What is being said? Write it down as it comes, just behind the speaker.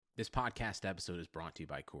This podcast episode is brought to you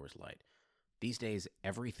by Coors Light. These days,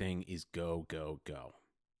 everything is go, go, go.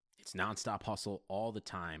 It's nonstop hustle all the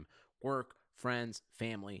time. Work, friends,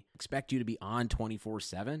 family expect you to be on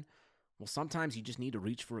 24/7. Well, sometimes you just need to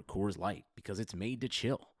reach for a Coors Light because it's made to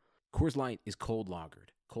chill. Coors Light is cold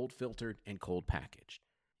lagered, cold filtered, and cold packaged.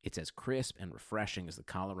 It's as crisp and refreshing as the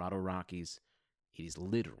Colorado Rockies. It is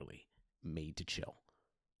literally made to chill.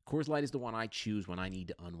 Coors Light is the one I choose when I need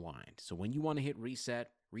to unwind. So when you want to hit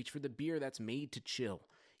reset, reach for the beer that's made to chill.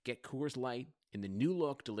 Get Coors Light in the new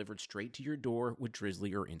look delivered straight to your door with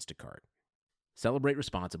Drizzly or Instacart. Celebrate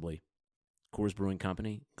responsibly. Coors Brewing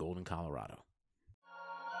Company, Golden, Colorado.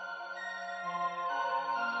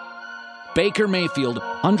 Baker Mayfield,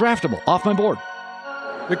 undraftable, off my board.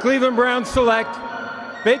 The Cleveland Browns select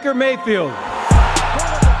Baker Mayfield. What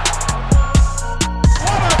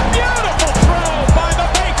a beautiful throw by the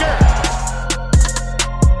Baker!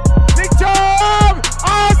 Big Tom!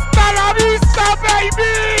 Hasta la vista,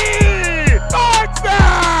 baby! Touchdown!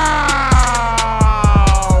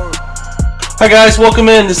 Hi guys, welcome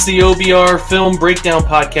in. This is the OBR Film Breakdown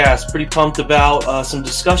Podcast. Pretty pumped about some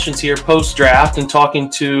discussions here post-draft and talking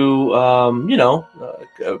to, a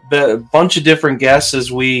bunch of different guests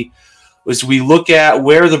as we look at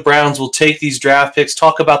where the Browns will take these draft picks,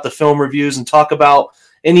 talk about the film reviews, and talk about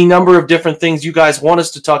any number of different things you guys want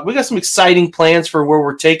us to talk. We got some exciting plans for where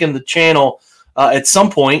we're taking the channel at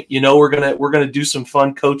some point. You know, we're gonna do some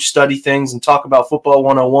fun coach study things and talk about football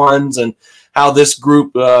 101s and how this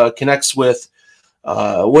group connects with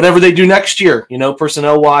whatever they do next year, you know,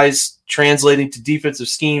 personnel-wise, translating to defensive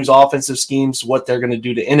schemes, offensive schemes, what they're going to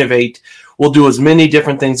do to innovate. We'll do as many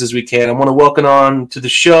different things as we can. I want to welcome on to the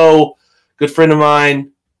show good friend of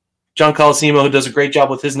mine, John Colosimo, who does a great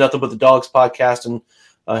job with his Nothing But the Dogs podcast, and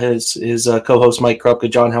his co-host, Mike Krupka.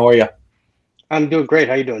 John, how are you? I'm doing great.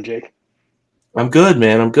 How you doing, Jake? I'm good,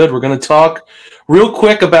 man. I'm good. We're going to talk real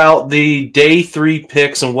quick about the day 3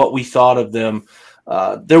 picks and what we thought of them.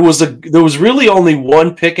 There was really only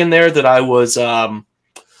one pick in there that I was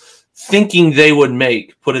thinking they would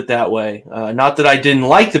make, put it that way. Not that I didn't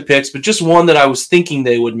like the picks, but just one that I was thinking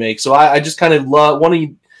they would make. So I just kind of want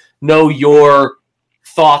to know your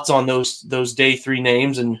thoughts on those day 3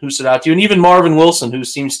 names and who stood out to you, and even Marvin Wilson, who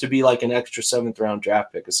seems to be like an extra 7th round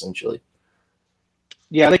draft pick, essentially.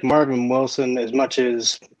 Yeah, I like Marvin Wilson as much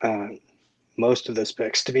as most of those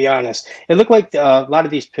picks, to be honest. It looked like a lot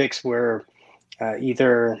of these picks were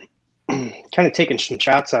either kind of taking some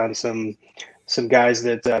shots on some guys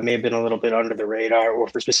that may have been a little bit under the radar or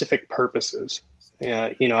for specific purposes.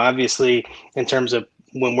 Obviously, in terms of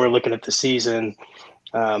when we're looking at the season,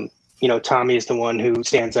 Tommy is the one who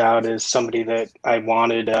stands out as somebody that I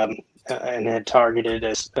wanted and had targeted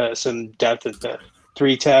as some depth at the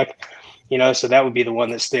 3 tech. So that would be the one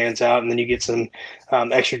that stands out. And then you get some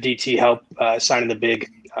extra DT help signing the big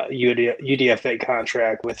UDFA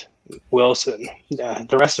contract with Wilson.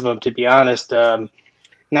 The rest of them, to be honest,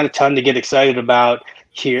 not a ton to get excited about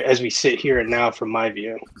here as we sit here and now, from my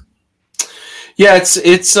view. Yeah, it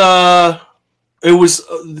was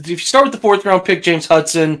if you start with the 4th round pick, James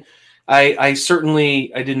Hudson, I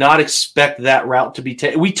did not expect that route to be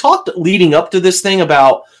taken. We talked leading up to this thing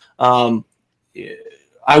about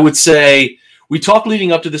we talked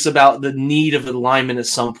leading up to this about the need of alignment at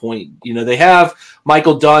some point. They have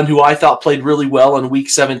Michael Dunn, who I thought played really well in week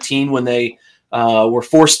 17 when they were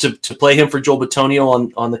forced to play him for Joel Bitonio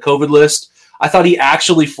on the COVID list. I thought he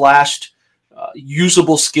actually flashed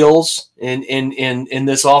usable skills in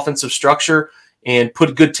this offensive structure and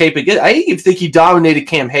put good tape again. I even think he dominated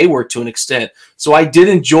Cam Hayward to an extent. So I did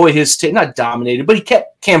enjoy his tape, not dominated, but he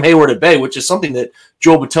kept Cam Hayward at bay, which is something that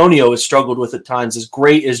Joel Bitonio has struggled with at times, as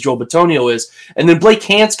great as Joel Bitonio is. And then Blake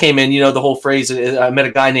Hance came in, the whole phrase, I met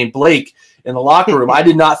a guy named Blake in the locker room. I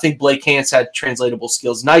did not think Blake Hance had translatable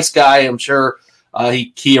skills. Nice guy, I'm sure.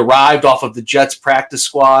 He arrived off of the Jets practice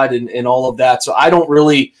squad and all of that. So I don't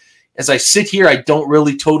really, as I sit here, I don't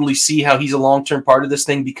really totally see how he's a long-term part of this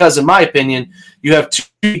thing because, in my opinion, you have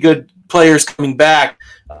 2 good players coming back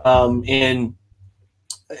along the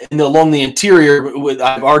interior.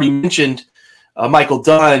 I've already mentioned Michael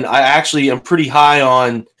Dunn. I actually am pretty high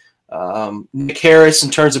on Nick Harris in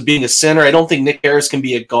terms of being a center. I don't think Nick Harris can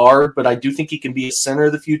be a guard, but I do think he can be a center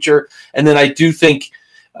of the future. And then I do think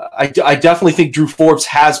I definitely think Drew Forbes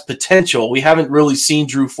has potential. We haven't really seen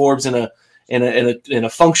Drew Forbes in a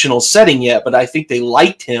functional setting yet, but I think they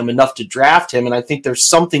liked him enough to draft him, and I think there's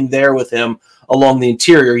something there with him along the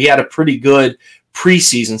interior. He had a pretty good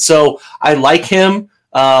preseason, so I like him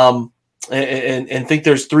and think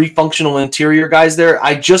there's 3 functional interior guys there.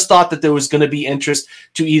 I just thought that there was going to be interest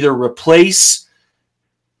to either replace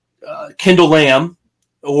Kendall Lamb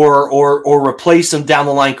or replace him down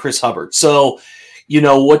the line, Chris Hubbard. So,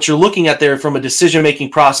 what you're looking at there from a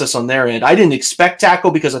decision-making process on their end. I didn't expect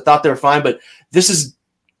tackle because I thought they were fine, but this is,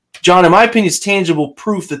 John, in my opinion, is tangible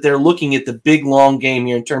proof that they're looking at the big, long game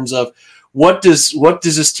here in terms of what does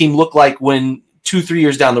this team look like when 2-3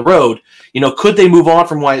 years down the road? Could they move on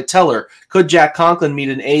from Wyatt Teller? Could Jack Conklin meet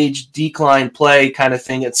an age decline play kind of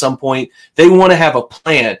thing at some point? They want to have a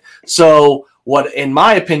plan. So what, in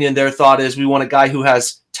my opinion, their thought is we want a guy who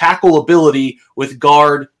has tackle ability with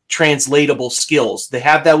guard translatable skills. They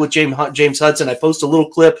have that with James Hudson. I post a little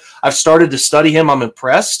clip. I've started to study him. I'm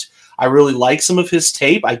impressed. I really like some of his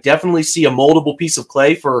tape. I definitely see a moldable piece of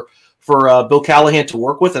clay for Bill Callahan to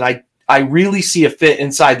work with, and I really see a fit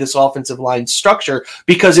inside this offensive line structure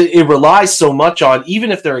because it relies so much on,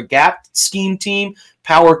 even if they're a gap scheme team,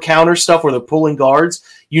 power counter stuff where they're pulling guards,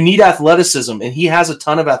 you need athleticism, and he has a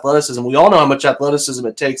ton of athleticism. We all know how much athleticism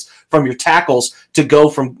it takes from your tackles to go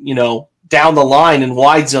from, down the line and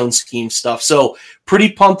wide zone scheme stuff. So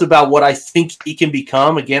pretty pumped about what I think he can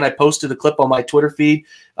become. Again, I posted a clip on my Twitter feed.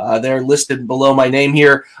 They're listed below my name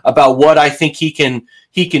here about what I think he can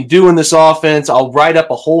do in this offense. I'll write up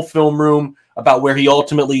a whole film room about where he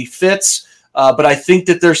ultimately fits. But I think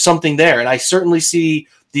that there's something there. And I certainly see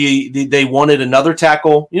they wanted another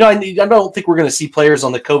tackle. I don't think we're going to see players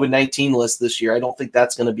on the COVID-19 list this year. I don't think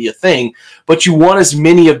that's going to be a thing. But you want as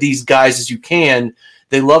many of these guys as you can.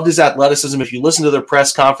 They loved his athleticism. If you listen to their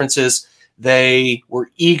press conferences, they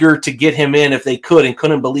were eager to get him in if they could and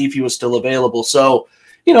couldn't believe he was still available. So,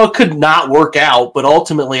 it could not work out, but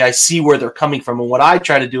ultimately I see where they're coming from. And what I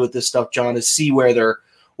try to do with this stuff, John, is see where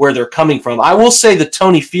they're coming from. I will say the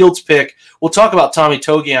Tony Fields pick, we'll talk about Tommy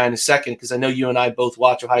Togiai in a second because I know you and I both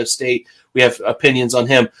watch Ohio State. We have opinions on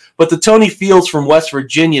him. But the Tony Fields from West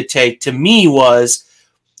Virginia take to me was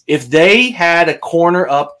if they had a corner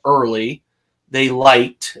up early they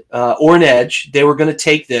liked, or an edge, they were going to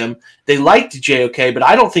take them. They liked JOK, but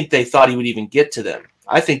I don't think they thought he would even get to them.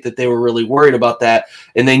 I think that they were really worried about that,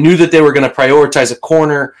 and they knew that they were going to prioritize a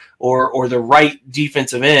corner or the right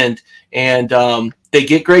defensive end, and they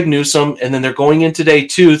get Greg Newsome, and then they're going in today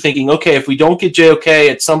too thinking, okay, if we don't get JOK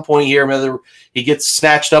at some point here, whether he gets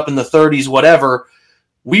snatched up in the 30s, whatever,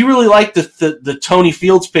 we really like the Tony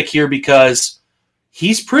Fields pick here because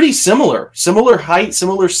he's pretty similar height,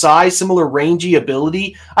 similar size, similar rangy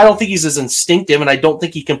ability. I don't think he's as instinctive, and I don't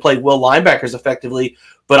think he can play will linebackers effectively,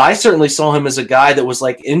 but I certainly saw him as a guy that was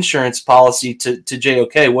like insurance policy to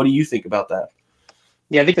JOK. What do you think about that?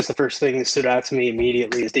 Yeah, I think that's the first thing that stood out to me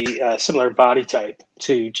immediately is the similar body type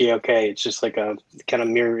to JOK. It's just like a kind of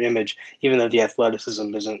mirror image, even though the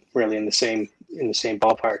athleticism isn't really in the same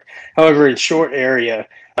ballpark. However, in short area,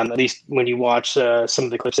 at least when you watch some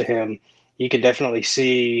of the clips of him, you can definitely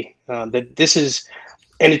see that this is,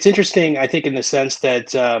 and it's interesting, I think, in the sense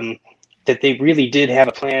that that they really did have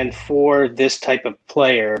a plan for this type of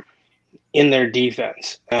player in their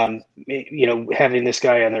defense, having this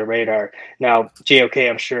guy on their radar. Now, JOK,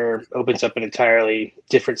 I'm sure, opens up an entirely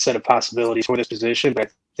different set of possibilities for this position, but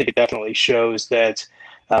I think it definitely shows that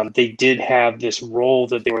they did have this role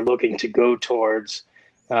that they were looking to go towards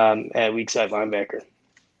at weak side linebacker.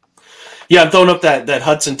 Yeah, I'm throwing up that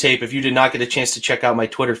Hudson tape. If you did not get a chance to check out my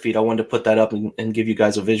Twitter feed, I wanted to put that up and give you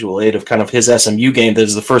guys a visual aid of kind of his SMU game. That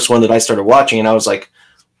is the first one that I started watching, and I was like,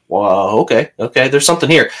 wow, okay, there's something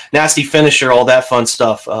here. Nasty finisher, all that fun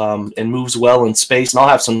stuff, and moves well in space. And I'll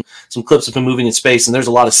have some clips of him moving in space, and there's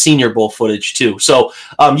a lot of Senior Bowl footage too. So,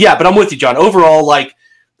 but I'm with you, John. Overall,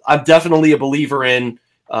 I'm definitely a believer in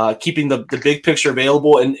keeping the big picture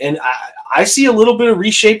available, and I see a little bit of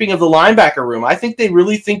reshaping of the linebacker room. I think they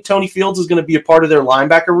really think Tony Fields is going to be a part of their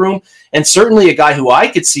linebacker room, and certainly a guy who I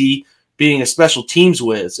could see being a special teams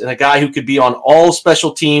whiz and a guy who could be on all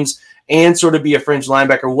special teams and sort of be a fringe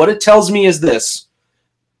linebacker. What it tells me is this.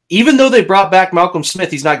 Even though they brought back Malcolm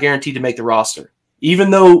Smith, he's not guaranteed to make the roster.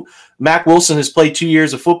 Even though Mack Wilson has played 2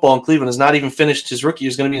 years of football in Cleveland, has not even finished his rookie,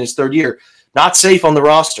 is going to be in his third year, not safe on the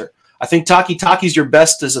roster. I think Taki's your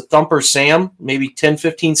best as a thumper Sam, maybe 10,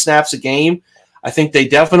 15 snaps a game. I think they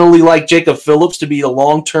definitely like Jacob Phillips to be a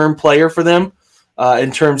long-term player for them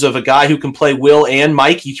in terms of a guy who can play Will and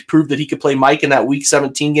Mike. He proved that he could play Mike in that Week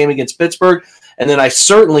 17 game against Pittsburgh. And then I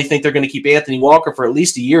certainly think they're going to keep Anthony Walker for at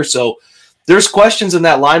least a year. So there's questions in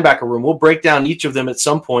that linebacker room. We'll break down each of them at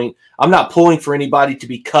some point. I'm not pulling for anybody to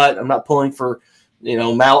be cut. I'm not pulling for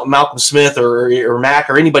Malcolm Smith or Mack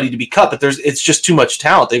or anybody to be cut, but it's just too much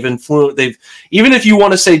talent. They've even if you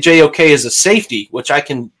want to say JOK is a safety, which I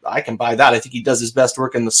can buy that. I think he does his best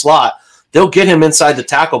work in the slot. They'll get him inside the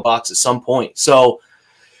tackle box at some point. So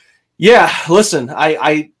Yeah, listen,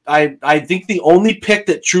 I think the only pick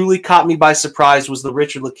that truly caught me by surprise was the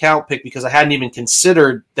Richard LeCounte pick, because I hadn't even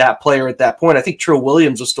considered that player at that point. I think Trill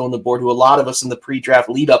Williams was still on the board, who a lot of us in the pre-draft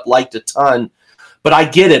lead-up liked a ton. But I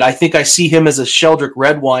get it. I think I see him as a Sheldrick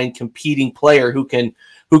Redwine competing player who can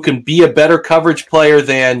be a better coverage player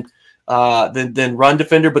than run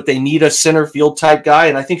defender, but they need a center field type guy.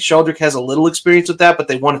 And I think Sheldrick has a little experience with that, but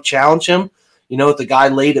they want to challenge him. You know, if the guy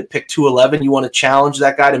late at pick 211, you want to challenge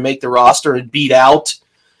that guy to make the roster and beat out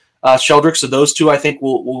Sheldrick. So those two, I think,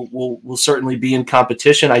 will certainly be in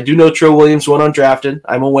competition. I do know Trill Williams went undrafted.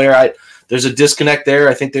 I'm aware. There's a disconnect there.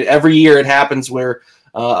 I think that every year it happens where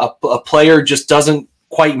a player just doesn't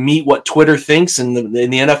quite meet what Twitter thinks, and the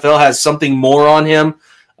NFL has something more on him.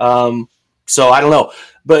 So I don't know.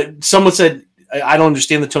 But someone said, I don't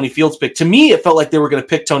understand the Tony Fields pick. To me, it felt like they were going to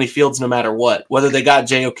pick Tony Fields no matter what, whether they got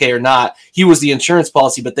JOK or not. He was the insurance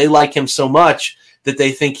policy, but they like him so much that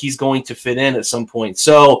they think he's going to fit in at some point.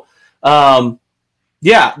 So, the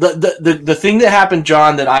thing that happened,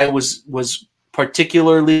 John, that I was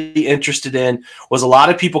particularly interested in was a lot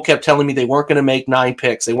of people kept telling me they weren't going to make 9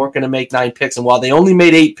 picks. They weren't going to make 9 picks. And while they only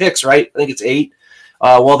made 8 picks, right? I think it's 8.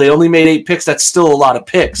 While they only made 8 picks, that's still a lot of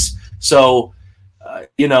picks. So, I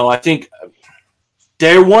think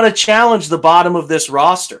they want to challenge the bottom of this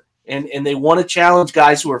roster, and they want to challenge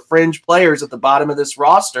guys who are fringe players at the bottom of this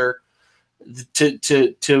roster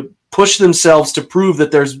to push themselves to prove that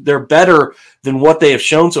they're better than what they have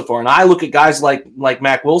shown so far. And I look at guys like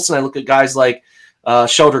Mack Wilson. I look at guys like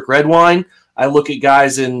Sheldrick Redwine. I look at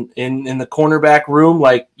guys in the cornerback room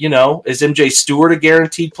like, is MJ Stewart a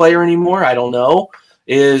guaranteed player anymore? I don't know.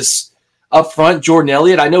 Is up front Jordan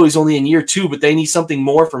Elliott? I know he's only in year 2, but they need something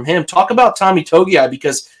more from him. Talk about Tommy Togiai,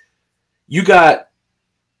 because you got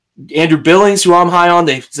Andrew Billings, who I'm high on.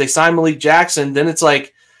 They signed Malik Jackson. Then it's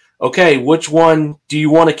like, okay, which one do you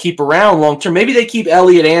want to keep around long term? Maybe they keep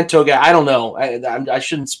Elliott and Togiai. I don't know. I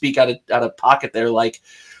shouldn't speak out of pocket there. Like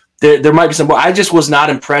there might be some. I just was not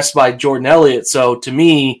impressed by Jordan Elliott. So to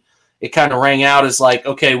me, it kind of rang out as like,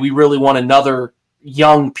 okay, we really want another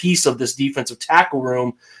young piece of this defensive tackle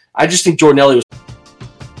room. I just think Jordan Elliott was.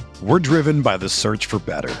 We're driven by the search for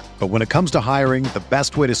better. But when it comes to hiring, the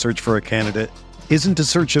best way to search for a candidate isn't to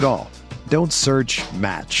search at all. Don't search,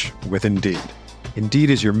 match with Indeed. Indeed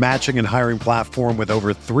is your matching and hiring platform with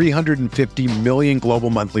over 350 million global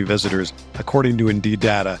monthly visitors, according to Indeed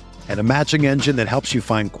data, and a matching engine that helps you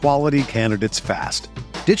find quality candidates fast.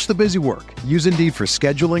 Ditch the busy work. Use Indeed for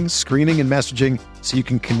scheduling, screening, and messaging so you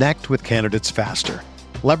can connect with candidates faster.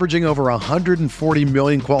 Leveraging over 140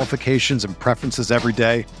 million qualifications and preferences every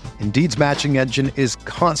day, Indeed's matching engine is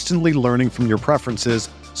constantly learning from your preferences,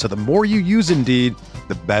 so the more you use Indeed,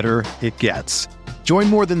 the better it gets. Join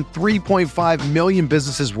more than 3.5 million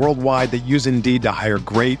businesses worldwide that use Indeed to hire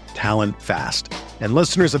great talent fast. And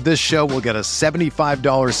listeners of this show will get a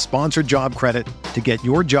 $75 sponsored job credit to get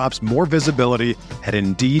your jobs more visibility at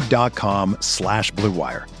Indeed.com/Blue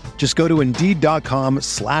Wire. Just go to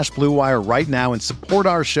Indeed.com/Blue Wire right now and support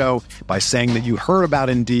our show by saying that you heard about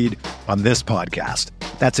Indeed on this podcast.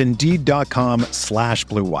 That's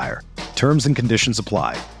Indeed.com/Blue Wire. Terms and conditions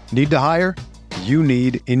apply. Need to hire? You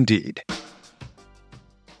need Indeed.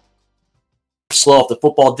 Slow. If the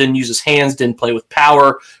football didn't use his hands, didn't play with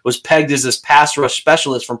power, was pegged as this pass rush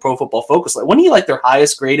specialist from Pro Football Focus. Like, wasn't he like their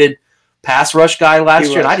highest graded pass rush guy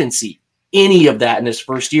last year? And I didn't see any of that in his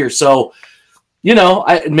first year. So,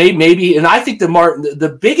 maybe, and I think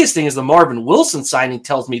the biggest thing is the Marvin Wilson signing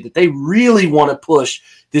tells me that they really want to push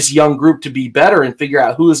this young group to be better and figure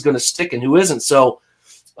out who is going to stick and who isn't. So,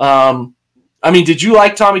 did you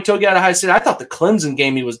like Tommy Togiai at Ohio State? I thought the Clemson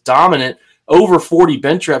game, he was dominant. Over 40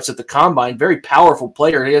 bench reps at the combine. Very powerful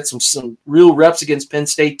player. He had some real reps against Penn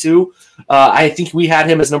State too. I think we had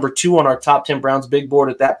him as number 2 on our top 10 Browns big board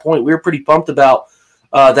at that point. We were pretty pumped about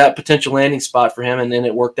that potential landing spot for him, and then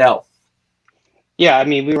it worked out. Yeah,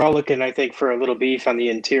 we were all looking, I think, for a little beef on the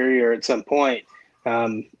interior at some point.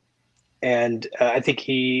 And I think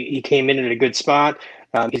he came in at a good spot.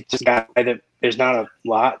 He's just a guy that there's not a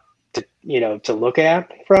lot to look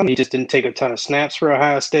at from. He just didn't take a ton of snaps for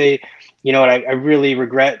Ohio State. You know what? I really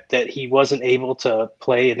regret that he wasn't able to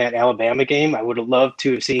play in that Alabama game. I would have loved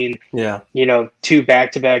to have seen, 2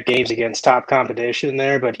 back-to-back games against top competition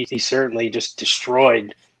there, but he certainly just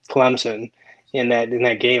destroyed Clemson in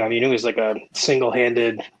that game. It was like a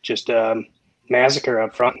single-handed just massacre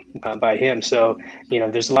up front by him. So,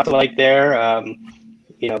 there's a lot to like there.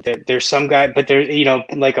 There's some guy, but there,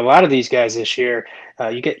 like a lot of these guys this year,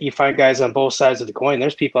 you find guys on both sides of the coin.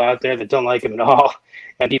 There's people out there that don't like him at all,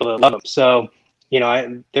 and people that love him. So, they're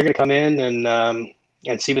going to come in and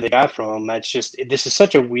and see what they got from him. This is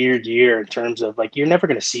such a weird year in terms of like, you're never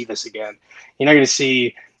going to see this again. You're not going to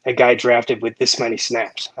see a guy drafted with this many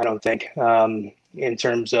snaps, I don't think. In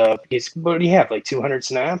terms of, what do you have, like 200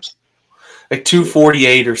 snaps? Like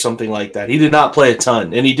 248 or something like that. He did not play a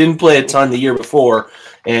ton, and he didn't play a ton the year before.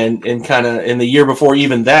 And kind of in the year before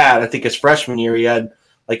even that, I think his freshman year, he had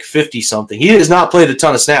like 50 something. He has not played a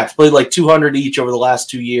ton of snaps, played like 200 each over the last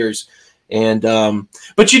 2 years. And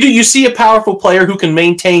but you see a powerful player who can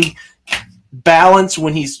maintain balance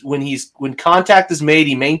when contact is made.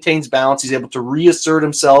 He maintains balance. He's able to reassert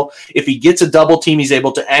himself. If he gets a double team, he's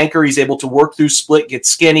able to anchor. He's able to work through split, get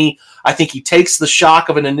skinny. I think he takes the shock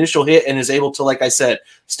of an initial hit and is able to, like I said,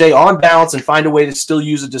 stay on balance and find a way to still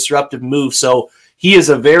use a disruptive move. So he is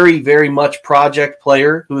a very, very much project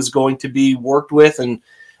player who is going to be worked with and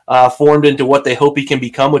formed into what they hope he can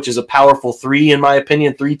become, which is a powerful 3, in my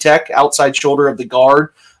opinion, 3 tech, outside shoulder of the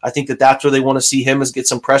guard. I think that's where they want to see him, is get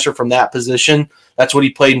some pressure from that position. That's what he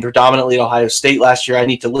played in predominantly at Ohio State last year. I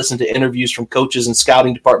need to listen to interviews from coaches and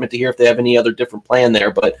scouting department to hear if they have any other different plan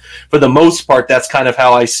there. But for the most part, that's kind of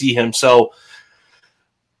how I see him. So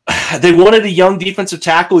they wanted a young defensive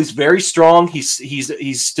tackle. He's very strong.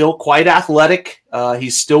 He's still quite athletic.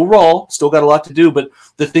 He's still raw, still got a lot to do. But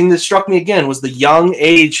the thing that struck me again was the young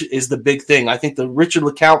age is the big thing. I think the Richard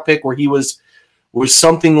LeCounte pick, where he was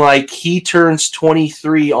something like he turns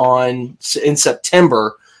 23 in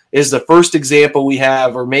September, is the first example we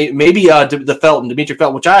have, or maybe the Felton, Demetri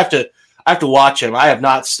Felton, which I have to watch him. I have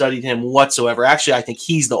not studied him whatsoever. Actually, I think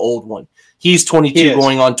he's the old one. He's 22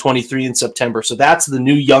 going on 23 in September. So that's the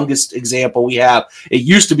new youngest example we have. It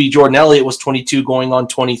used to be Jordan Elliott was 22 going on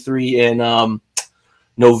 23 in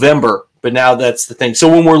November, but now that's the thing. So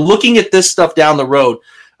when we're looking at this stuff down the road,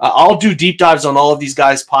 I'll do deep dives on all of these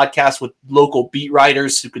guys' podcasts with local beat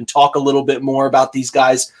writers who can talk a little bit more about these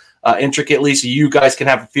guys intricately, so you guys can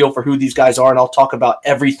have a feel for who these guys are, and I'll talk about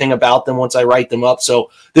everything about them once I write them up. So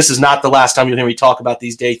this is not the last time you'll hear me talk about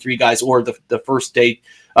these day 3 guys or the first 2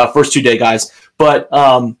 day guys. But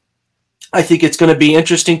I think it's going to be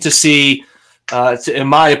interesting to see, in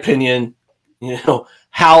my opinion,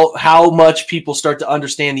 how much people start to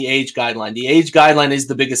understand the age guideline. The age guideline is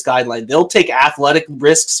the biggest guideline. They'll take athletic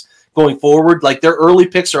risks going forward. Like, their early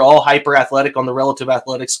picks are all hyper athletic on the relative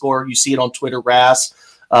athletic score. You see it on Twitter. RAS,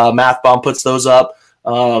 MathBomb puts those up.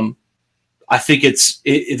 I think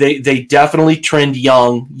they definitely trend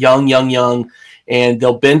young, and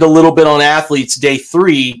they'll bend a little bit on athletes day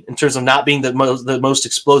 3 in terms of not being the most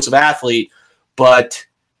explosive athlete, but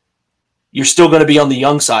you're still going to be on the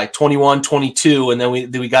young side, 21, 22, and then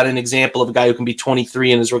we got an example of a guy who can be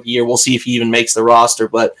 23 in his rookie year. We'll see if he even makes the roster.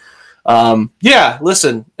 But,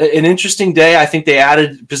 listen, an interesting day. I think they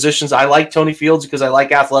added positions. I like Tony Fields because I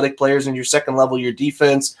like athletic players in your second level, your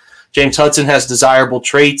defense. James Hudson has desirable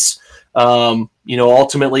traits.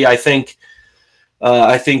 Ultimately, I think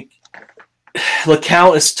LeCounte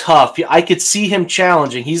is tough. I could see him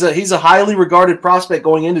challenging. He's a highly regarded prospect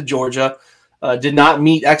going into Georgia. Did not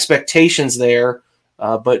meet expectations there,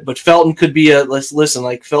 but Felton could be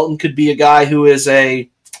Felton could be a guy who is a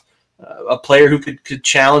player who could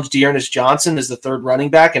challenge Dearness Johnson as the third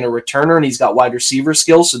running back and a returner, and he's got wide receiver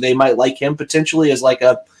skills, so they might like him potentially as like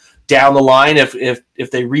a down the line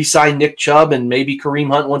if they re-sign Nick Chubb and maybe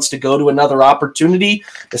Kareem Hunt wants to go to another opportunity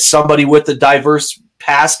as somebody with a diverse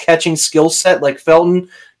pass catching skill set like Felton,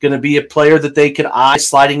 going to be a player that they could eye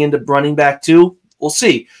sliding into running back too. We'll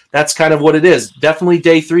see. That's kind of what it is. Definitely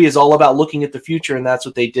day 3 is all about looking at the future, and that's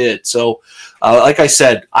what they did. So, like I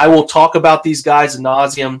said, I will talk about these guys ad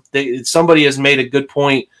nauseum. Somebody has made a good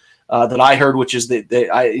point that I heard, which is that they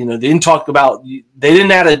didn't talk about, they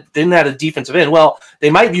didn't add a defensive end. Well,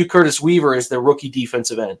 they might view Curtis Weaver as their rookie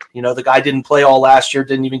defensive end. The guy didn't play all last year,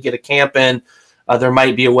 didn't even get a camp in. There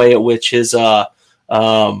might be a way at which his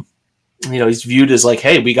he's viewed as like,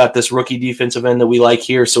 hey, we got this rookie defensive end that we like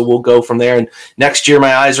here, so we'll go from there. And next year,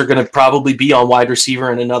 my eyes are going to probably be on wide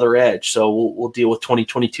receiver and another edge. So we'll deal with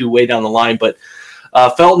 2022 way down the line. But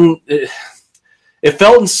Felton, if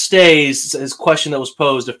Felton stays, his question that was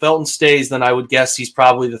posed, if Felton stays, then I would guess he's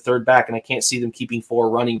probably the third back, and I can't see them keeping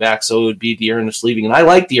 4 running backs, so it would be Dearness leaving. And I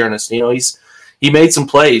like Dearness. He made some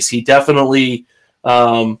plays. He definitely,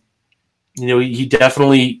 I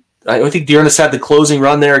think Dearness had the closing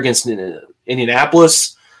run there against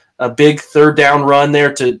Indianapolis, a big third down run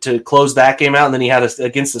there to close that game out. And then he had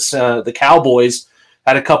against the Cowboys,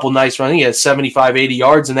 had a couple nice runs. He had 75, 80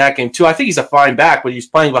 yards in that game too. I think he's a fine back, but he's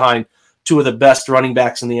playing behind 2 of the best running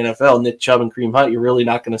backs in the NFL, Nick Chubb and Kareem Hunt. You're really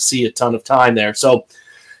not going to see a ton of time there. So,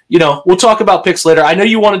 we'll talk about picks later. I know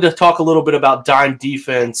you wanted to talk a little bit about dime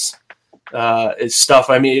defense stuff.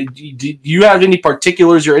 I mean, do you have any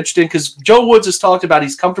particulars you're interested in? Because Joe Woods has talked about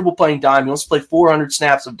he's comfortable playing dime. He wants to play 400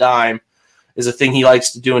 snaps of dime is a thing he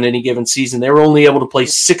likes to do in any given season. They were only able to play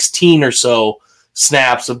 16 or so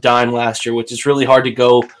snaps of dime last year, which is really hard to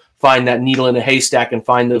go find that needle in a haystack and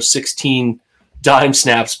find those 16 dime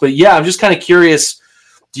snaps. But yeah, I'm just kind of curious.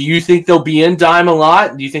 Do you think they'll be in dime a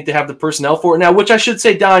lot? Do you think they have the personnel for it now? Which I should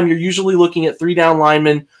say dime, you're usually looking at 3 down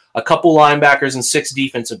linemen, a couple linebackers, and 6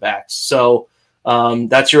 defensive backs. So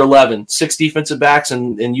that's your 11. 6 defensive backs,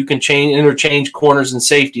 and you can interchange corners and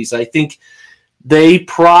safeties. I think they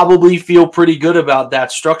probably feel pretty good about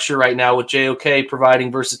that structure right now with JOK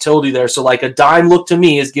providing versatility there. So like a dime look to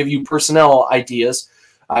me is give you personnel ideas.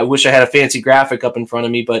 I wish I had a fancy graphic up in front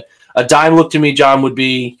of me, but a dime look to me, John, would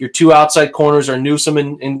be your 2 outside corners are Newsome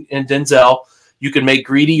and Denzel. You can make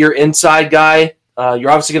Greedy your inside guy. You're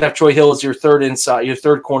obviously going to have Troy Hill as your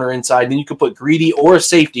third corner inside. Then you could put Greedy or a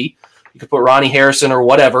safety. You could put Ronnie Harrison or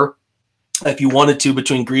whatever if you wanted to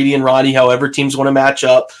between Greedy and Ronnie, however teams want to match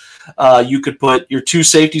up. You could put your 2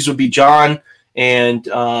 safeties would be John and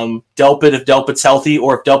Delpit if Delpit's healthy,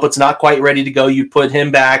 or if Delpit's not quite ready to go, you put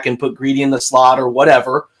him back and put Greedy in the slot or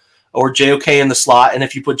whatever, or JOK in the slot. And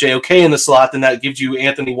if you put JOK in the slot, then that gives you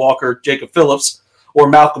Anthony Walker, Jacob Phillips, or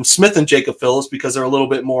Malcolm Smith and Jacob Phillips because they're a little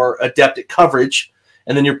bit more adept at coverage.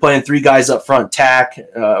 And then you're playing 3 guys up front, Tack,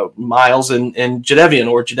 Miles, and Jadeveon,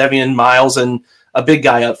 or Jadeveon, Miles, and a big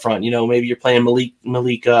guy up front. You know, maybe you're playing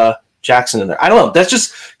Malik Jackson in there. I don't know. That's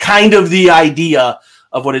just kind of the idea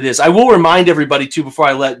of what it is. I will remind everybody, too, before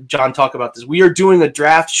I let John talk about this, we are doing a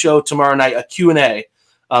draft show tomorrow night, a Q&A.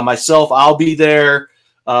 Myself, I'll be there.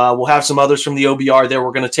 We'll have some others from the OBR there.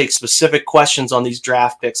 We're going to take specific questions on these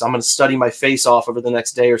draft picks. I'm going to study my face off over the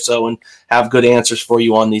next day or so and have good answers for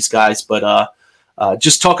you on these guys. But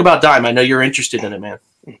just talk about dime. I know you're interested in it, man.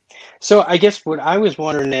 So I guess what I was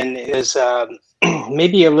wondering then is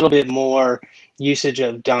maybe a little bit more usage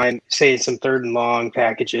of dime, say some 3rd and long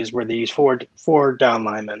packages where they use four down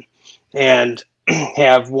linemen and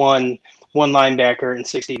have one linebacker and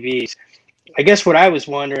 6 DBs. I guess what I was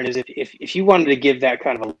wondering is if you wanted to give that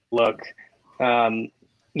kind of a look,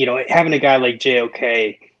 you know, having a guy like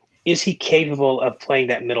JOK, is he capable of playing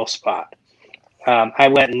that middle spot? I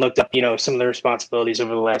went and looked up, you know, some of the responsibilities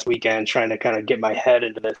over the last weekend, trying to kind of get my head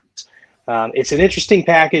into this. It's an interesting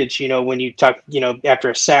package, you know, when you talk, you know, after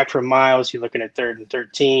a sack from Miles, you're looking at 3rd and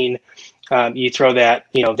 13. You throw that,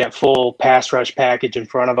 you know, that full pass rush package in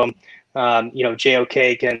front of them. You know,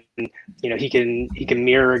 JOK can, you know, he can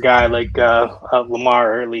mirror a guy like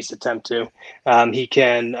Lamar, or at least attempt to. He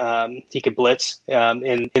could blitz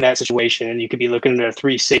in that situation, and you could be looking at a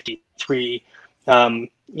 3 safety, 3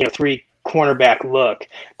 cornerback look.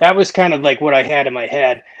 That was kind of like what I had in my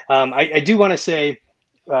head. I do want to say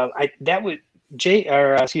Nathan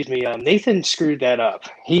screwed that up.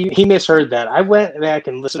 He misheard that. I went back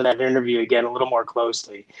and listened to that interview again a little more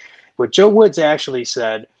closely. What Joe Woods actually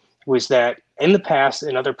said was that in the past,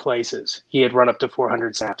 in other places, he had run up to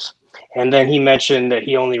 400 snaps. And then he mentioned that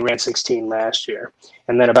he only ran 16 last year.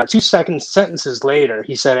 And then about 2 sentences later,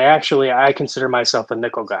 he said, actually, I consider myself a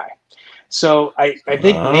nickel guy. So I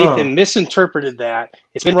think Nathan misinterpreted that.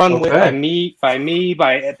 It's been run with by me,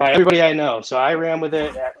 by everybody I know. So I ran with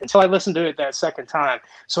it until I listened to it that second time.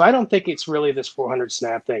 So I don't think it's really this 400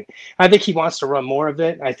 snap thing. I think he wants to run more of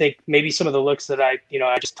it. I think maybe some of the looks that I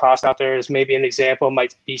just tossed out there as maybe an example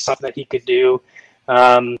might be something that he could do.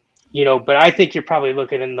 You know, but I think you're probably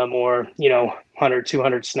looking in the more, 100,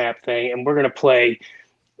 200 snap thing, and we're going to play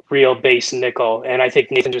real base nickel. And I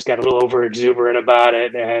think Nathan just got a little over exuberant about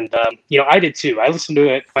it. And, I did too. I listened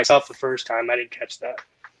to it myself the first time. I didn't catch that.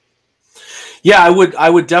 Yeah, I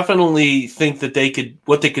would definitely think that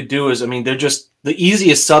what they could do is, they're just the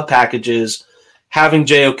easiest sub packages, having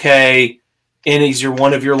JOK in, he's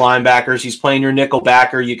one of your linebackers. He's playing your nickel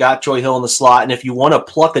backer. You got Troy Hill in the slot. And if you want to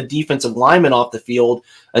pluck a defensive lineman off the field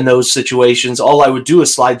in those situations, all I would do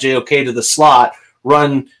is slide JOK to the slot,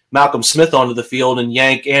 run Malcolm Smith onto the field, and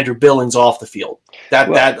yank Andrew Billings off the field.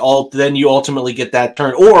 Then you ultimately get that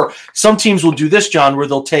turn. Or some teams will do this, John, where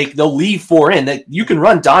they'll leave 4 in. That you can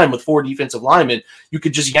run dime with 4 defensive linemen. You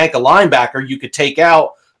could just yank a linebacker. You could take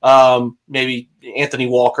out maybe Anthony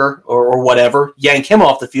Walker or whatever, yank him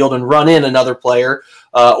off the field and run in another player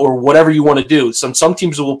or whatever you want to do. Some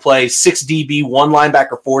teams will play 6 DB, 1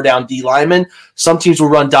 linebacker, 4 down D linemen. Some teams will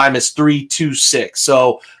run dime as 3-2-6.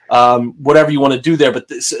 So whatever you want to do there,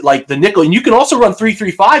 but like the nickel, and you can also run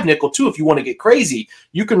 3-3-5 nickel too if you want to get crazy.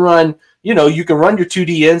 You can run, your 2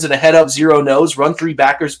 DNs and a head up 0 nose, run 3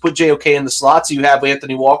 backers, put JOK in the slot, so you have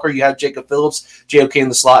Anthony Walker, you have Jacob Phillips, JOK in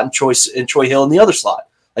the slot, and Troy Hill in the other slot.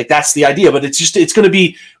 Like that's the idea, but it's going to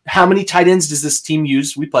be how many tight ends does this team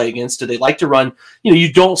use we play against? Do they like to run?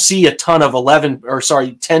 You don't see a ton of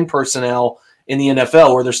 10 personnel in the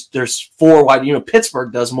NFL where there's 4 wide.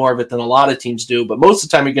 Pittsburgh does more of it than a lot of teams do, but most of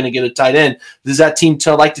the time you're going to get a tight end. Does that team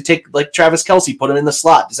like to take like Travis Kelce, put him in the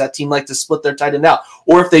slot? Does that team like to split their tight end out?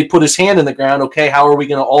 Or if they put his hand in the ground, okay, how are we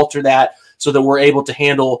going to alter that so that we're able to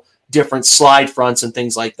handle different slide fronts and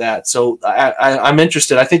things like that? So I'm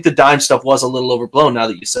interested. I think the dime stuff was a little overblown now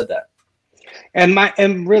that you said that.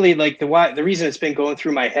 And really like the reason it's been going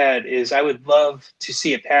through my head is I would love to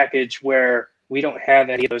see a package where we don't have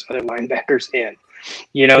any of those other linebackers in.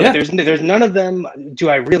 There's none of them do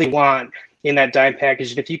I really want in that dime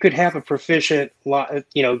package. And if you could have a proficient,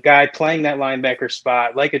 guy playing that linebacker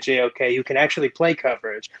spot like a JOK who can actually play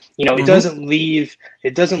coverage, it doesn't leave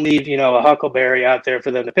a Huckleberry out there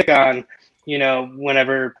for them to pick on,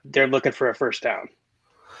 whenever they're looking for a first down.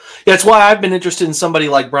 Yeah, that's why I've been interested in somebody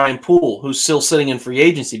like Brian Poole, who's still sitting in free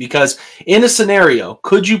agency, because in a scenario,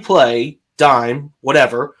 could you play dime,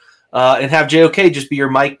 whatever, and have JOK just be your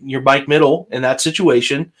Mike Middle in that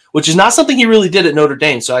situation, which is not something he really did at Notre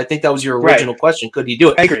Dame. So I think that was your original question. Could he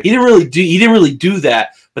do it? I agree. He didn't really do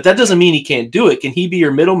that, but that doesn't mean he can't do it. Can he be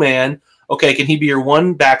your middleman? Okay, can he be your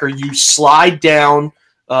one backer? You slide down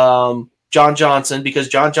John Johnson, because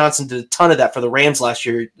John Johnson did a ton of that for the Rams last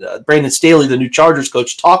year. Brandon Staley, the new Chargers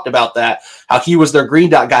coach, talked about that, how he was their green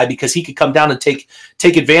dot guy because he could come down and take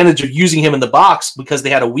advantage of using him in the box because they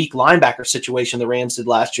had a weak linebacker situation the Rams did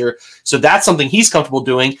last year. So that's something he's comfortable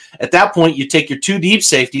doing. At that point, you take your 2 deep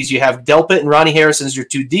safeties. You have Delpit and Ronnie Harrison as your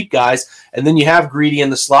 2 deep guys, and then you have Greedy in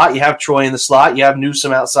the slot, you have Troy in the slot, you have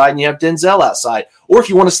Newsome outside, and you have Denzel outside. Or if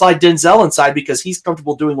you want to slide Denzel inside because he's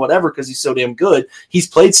comfortable doing whatever because he's so damn good, he's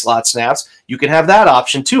played slot snaps, you can have that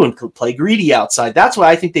option too and play Greedy outside. That's why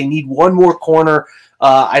I think they need one more corner.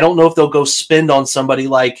 I don't know if they'll go spend on somebody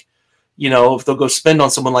like, if they'll go spend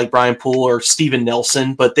on someone like Brian Poole or Steven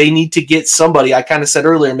Nelson, but they need to get somebody. I kind of said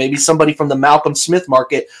earlier, maybe somebody from the Malcolm Smith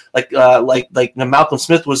market, like Malcolm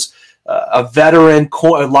Smith was a veteran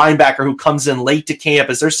linebacker who comes in late to camp.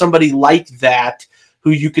 Is there somebody like that who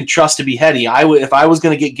you can trust to be heady? If I was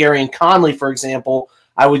going to get Garyon Conley, for example,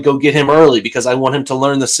 I would go get him early because I want him to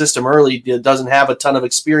learn the system early. He doesn't have a ton of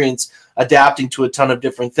experience adapting to a ton of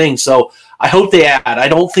different things. So I hope they add. I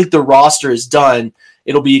don't think the roster is done.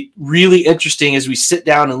 It'll be really interesting as we sit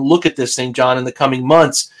down and look at this thing, John, in the coming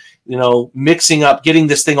months, mixing up, getting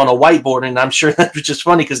this thing on a whiteboard. And I'm sure that's just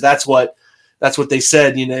funny because that's what they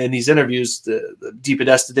said, in these interviews. The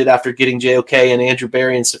DePodesta did after getting JOK, and Andrew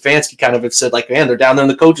Berry and Stefanski kind of have said, like, man, they're down there in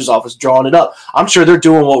the coach's office drawing it up. I'm sure they're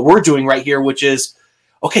doing what we're doing right here, which is,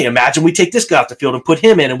 okay, imagine we take this guy off the field and put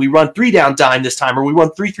him in and we run 3 down dime this time, or we run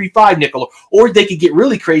 3-3-5 nickel, or they could get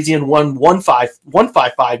really crazy and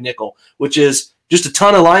 1-5-5 nickel, which is just a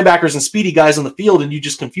ton of linebackers and speedy guys on the field, and you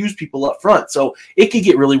just confuse people up front. So it could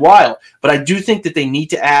get really wild. But I do think that they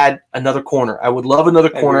need to add another corner. I would love another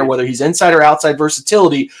corner, whether he's inside or outside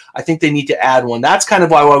versatility. I think they need to add one. That's kind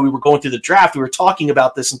of why while we were going through the draft, we were talking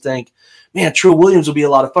about this and think, man, Trill Williams will be a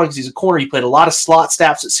lot of fun because he's a corner. He played a lot of slot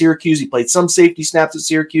snaps at Syracuse. He played some safety snaps at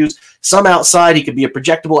Syracuse, some outside. He could be a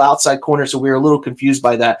projectable outside corner, so we were a little confused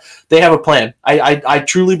by that. They have a plan. I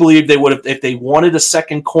truly believe they would have, if they wanted a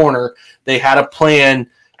second corner, they had a plan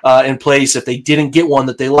in place. If they didn't get one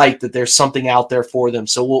that they liked, that there's something out there for them.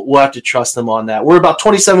 So we'll have to trust them on that. We're about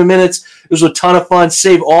 27 minutes. It was a ton of fun.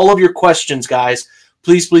 Save all of your questions, guys.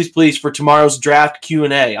 Please, please, please, for tomorrow's draft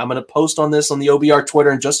Q&A. I'm going to post on this on the OBR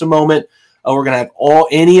Twitter in just a moment. We're going to have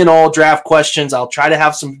any and all draft questions. I'll try to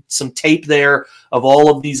have some tape there of all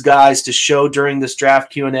of these guys to show during this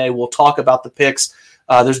draft Q&A. We'll talk about the picks.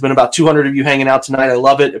 There's been about 200 of you hanging out tonight. I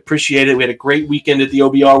love it. Appreciate it. We had a great weekend at the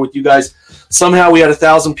OBR with you guys. Somehow we had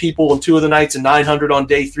 1,000 people on 2 of the nights and 900 on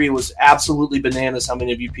day 3. It was absolutely bananas how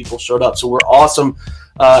many of you people showed up. So we're awesome.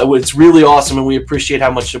 It's really awesome, and we appreciate how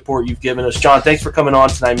much support you've given us. John, thanks for coming on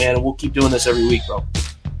tonight, man, and we'll keep doing this every week, bro.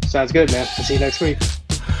 Sounds good, man. I'll see you next week.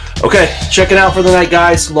 Okay, check it out for the night,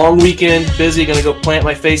 guys. Long weekend, busy. Going to go plant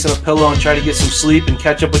my face on a pillow and try to get some sleep and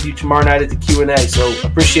catch up with you tomorrow night at the Q&A. So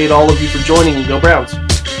appreciate all of you for joining, and go Browns.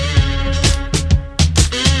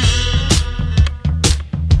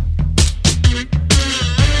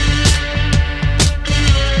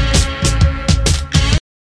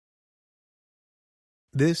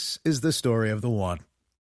 This is the story of the one.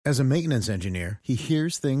 As a maintenance engineer, he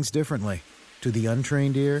hears things differently. To the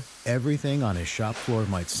untrained ear, everything on his shop floor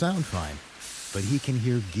might sound fine, but he can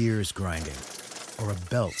hear gears grinding or a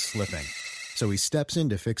belt slipping. So he steps in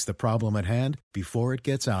to fix the problem at hand before it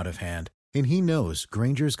gets out of hand. And he knows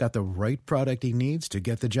Grainger's got the right product he needs to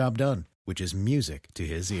get the job done, which is music to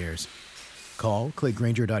his ears. Call, click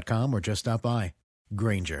Grainger.com, or just stop by.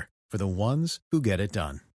 Grainger, for the ones who get it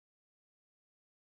done.